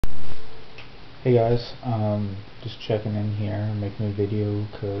Hey guys, just checking in here, making a video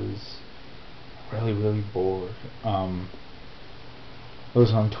because I'm really bored. I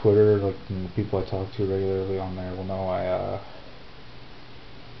was on Twitter, like the people I talk to regularly on there will know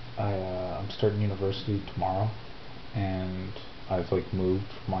I'm starting university tomorrow, and I've like moved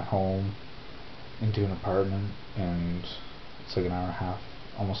from my home into an apartment, and it's like an hour and a half,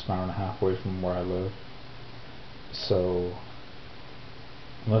 almost an hour and a half away from where I live. So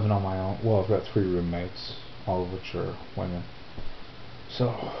I'm living on my own. Well, I've got 3 roommates, all of which are women. So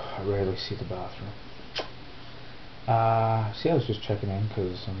I rarely see the bathroom. See, I was just checking in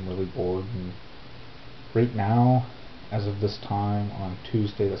because I'm really bored, and right now, as of this time on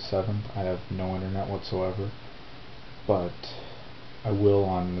Tuesday the 7th, I have no internet whatsoever. But I will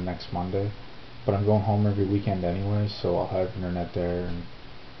on the next Monday. But I'm going home every weekend anyway, so I'll have internet there and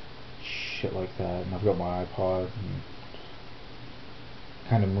shit like that. And I've got my iPod and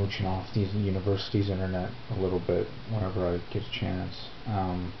kind of mooching off the university's internet a little bit whenever I get a chance.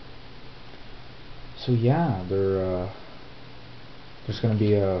 So yeah, there's going to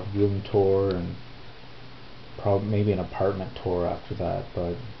be a room tour and probably maybe an apartment tour after that.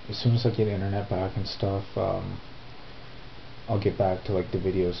 But as soon as I get internet back and stuff, I'll get back to like the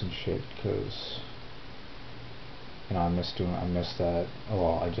videos and shit because I miss that.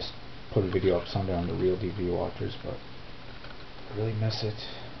 Well, I just put a video up Sunday on the Real DVD Watchers, but I really miss it.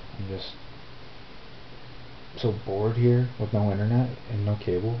 I'm just so bored here with no internet and no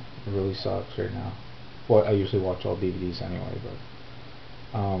cable. It really sucks right now. Well, I usually watch all DVDs anyway, but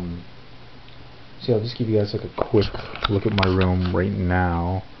so I'll just give you guys like a quick look at my room right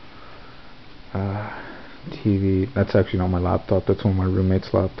now. TV. That's actually not my laptop. That's one of my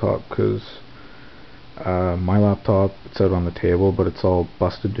roommate's laptop because my laptop, it's out on the table, but it's all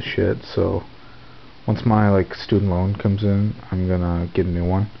busted to shit. So once my like student loan comes in, I'm gonna get a new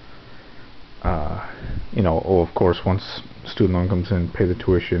one. Of course, once student loan comes in, pay the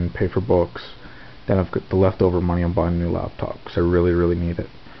tuition, pay for books, then I've got the leftover money on buying a new laptop because I really need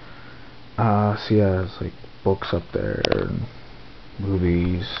it. So yeah, there's like books up there, and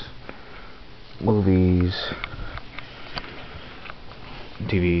movies,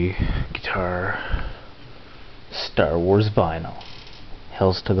 TV, guitar, Star Wars vinyl.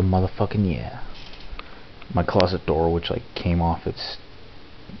 Hells to the motherfucking yeah. My closet door, which like came off,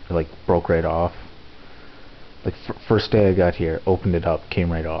 like broke right off. Like first day I got here, opened it up,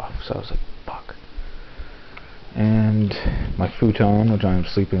 came right off. So I was like, fuck. And my futon, which I'm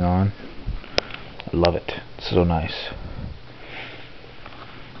sleeping on, I love it. It's so nice.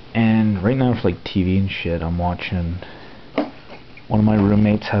 And right now for like TV and shit, I'm watching. One of my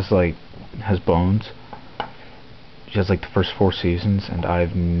roommates has Bones. She has like the first 4 seasons, and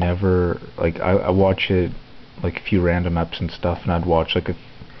I've never I watch it like a few random eps and stuff, and I'd watch like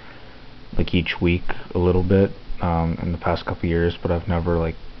each week a little bit in the past couple years, but I've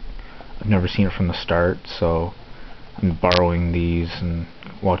never seen it from the start. So I'm borrowing these and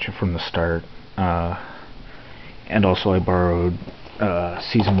watch it from the start. And also I borrowed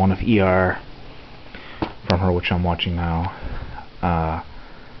season 1 of ER from her, which I'm watching now.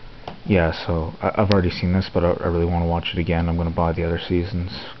 Yeah, so I've already seen this, but I really want to watch it again. I'm going to buy the other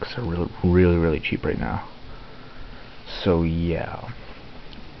seasons because they're really cheap right now. So yeah,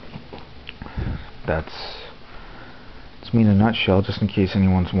 that's me in a nutshell. Just in case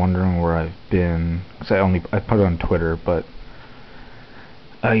anyone's wondering where I've been, because I put it on Twitter, but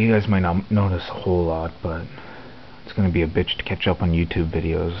you guys might not notice a whole lot. But it's going to be a bitch to catch up on YouTube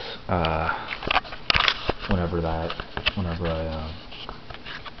videos whenever I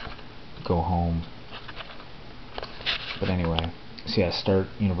go home. But anyway, so yeah, I start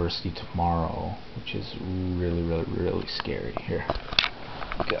university tomorrow, which is really scary. Here,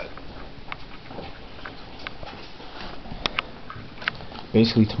 okay.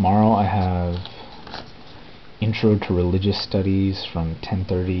 Basically tomorrow I have Intro to Religious Studies from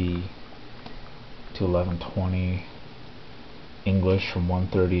 10:30 to 11:20, English from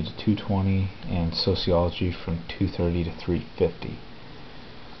 1:30 to 2:20, and Sociology from 2:30 to 3:50.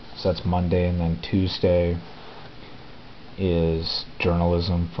 So that's Monday, and then Tuesday is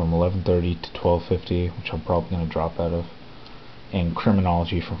Journalism from 11:30 to 12:50, which I'm probably going to drop out of, and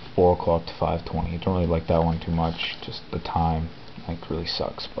Criminology from 4 o'clock to 5:20. I don't really like that one too much, just the time really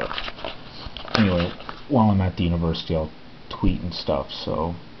sucks. But anyway, while I'm at the university, I'll tweet and stuff,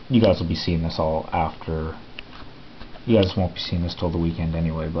 so you guys will be seeing this all after. You guys won't be seeing this till the weekend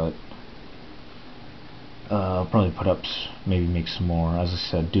anyway, but I'll probably put up, maybe make some more, as I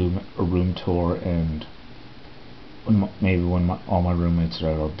said, do a room tour, and maybe when all my roommates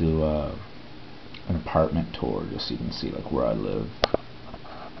are out, I'll do an apartment tour, just so you can see like where I live.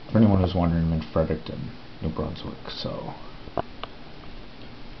 For anyone who's wondering, I'm in Fredericton, New Brunswick, so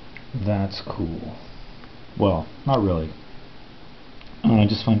that's cool. Well, not really. I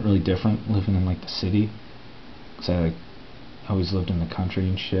just find it really different living in like the city, because I always lived in the country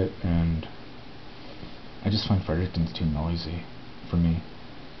and shit, and I just find Fredericton's too noisy for me.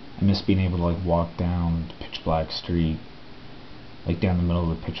 I miss being able to like walk down the pitch black street, like down the middle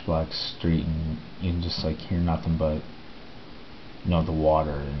of the pitch black street, and you can just like hear nothing but, you know, the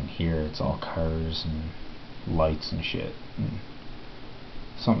water, and here it's all cars and lights and shit. And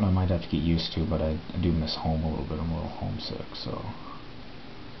something I might have to get used to, but I do miss home a little bit. I'm a little homesick, so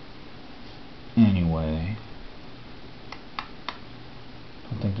anyway, I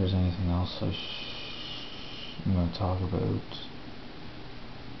don't think there's anything else I'm going to talk about.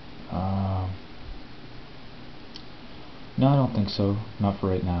 No, I don't think so. Not for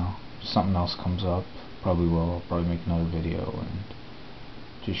right now. If something else comes up, probably will. I'll probably make another video and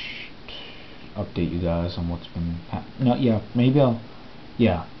just update you guys on what's been no, yeah, maybe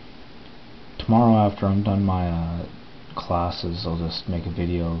yeah. Tomorrow after I'm done my classes, I'll just make a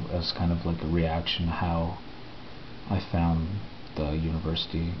video as kind of like a reaction to how I found the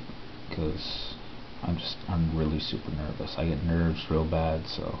university, because I'm really super nervous. I get nerves real bad,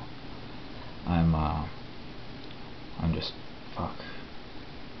 so I'm just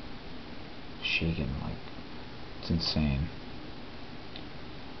shaking like it's insane.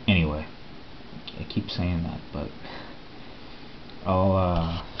 Anyway, I keep saying that, but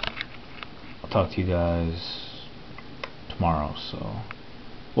I'll talk to you guys tomorrow. So,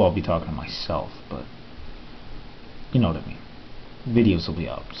 well, I'll be talking to myself, but you know what I mean. Videos will be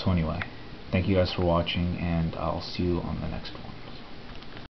up. So anyway, thank you guys for watching, and I'll see you on the next one.